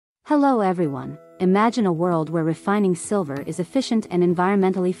Hello everyone, imagine a world where refining silver is efficient and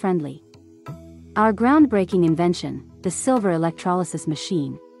environmentally friendly. Our groundbreaking invention, the silver electrolysis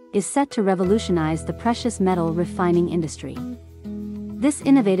machine, is set to revolutionize the precious metal refining industry. This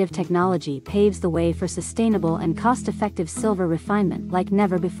innovative technology paves the way for sustainable and cost-effective silver refinement like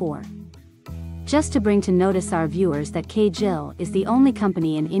never before. Just to bring to notice our viewers that K-JHIL is the only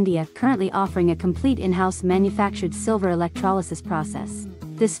company in India currently offering a complete in-house manufactured silver electrolysis process.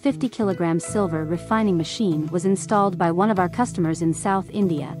 This 50 kg silver refining machine was installed by one of our customers in South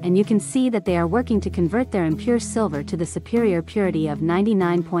India, and you can see that they are working to convert their impure silver to the superior purity of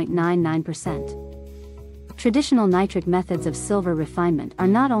 99.99%. Traditional nitric methods of silver refinement are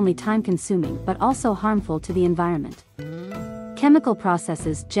not only time-consuming but also harmful to the environment. Chemical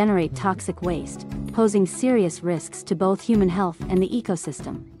processes generate toxic waste, posing serious risks to both human health and the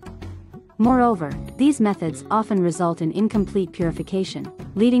ecosystem. Moreover, these methods often result in incomplete purification,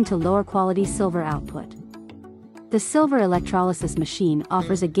 leading to lower quality silver output. The silver electrolysis machine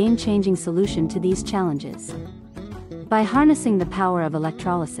offers a game-changing solution to these challenges. By harnessing the power of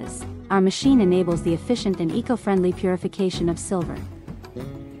electrolysis, our machine enables the efficient and eco-friendly purification of silver.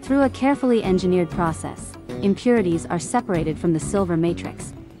 Through a carefully engineered process, impurities are separated from the silver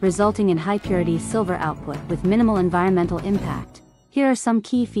matrix, resulting in high-purity silver output with minimal environmental impact. Here are some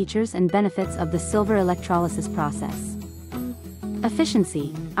key features and benefits of the silver electrolysis process.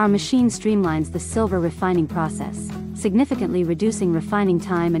 Efficiency: our machine streamlines the silver refining process, significantly reducing refining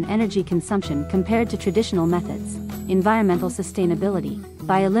time and energy consumption compared to traditional methods. Environmental sustainability: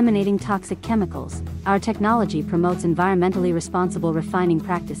 by eliminating toxic chemicals, our technology promotes environmentally responsible refining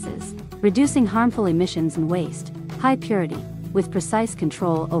practices, reducing harmful emissions and waste. High purity: with precise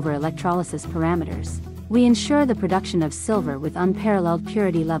control over electrolysis parameters, we ensure the production of silver with unparalleled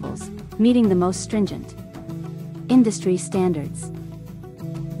purity levels, meeting the most stringent industry standards.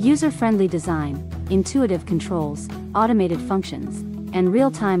 User-friendly design, intuitive controls, automated functions, and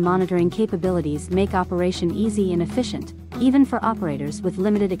real-time monitoring capabilities make operation easy and efficient, even for operators with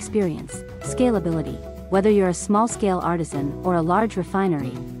limited experience. Scalability: whether you're a small-scale artisan or a large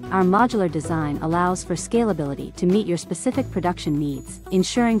refinery, our modular design allows for scalability to meet your specific production needs,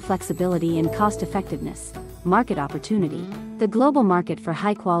 ensuring flexibility and cost-effectiveness. Market opportunity: the global market for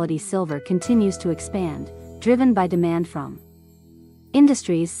high-quality silver continues to expand, driven by demand from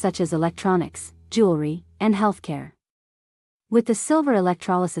industries such as electronics, jewelry, and healthcare. With the silver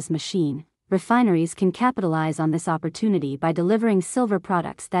electrolysis machine, refineries can capitalize on this opportunity by delivering silver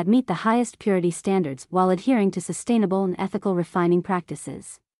products that meet the highest purity standards while adhering to sustainable and ethical refining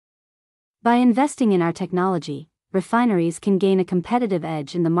practices. By investing in our technology, refineries can gain a competitive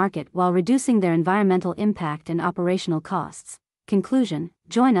edge in the market while reducing their environmental impact and operational costs. Conclusion: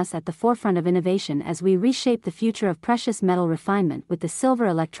 join us at the forefront of innovation as we reshape the future of precious metal refinement with the silver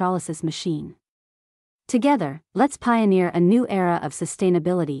electrolysis machine. Together, let's pioneer a new era of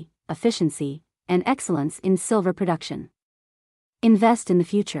sustainability, efficiency, and excellence in silver production. Invest in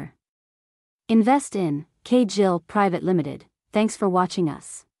the future. Invest in K-JHIL Private Limited. Thanks for watching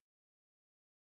us.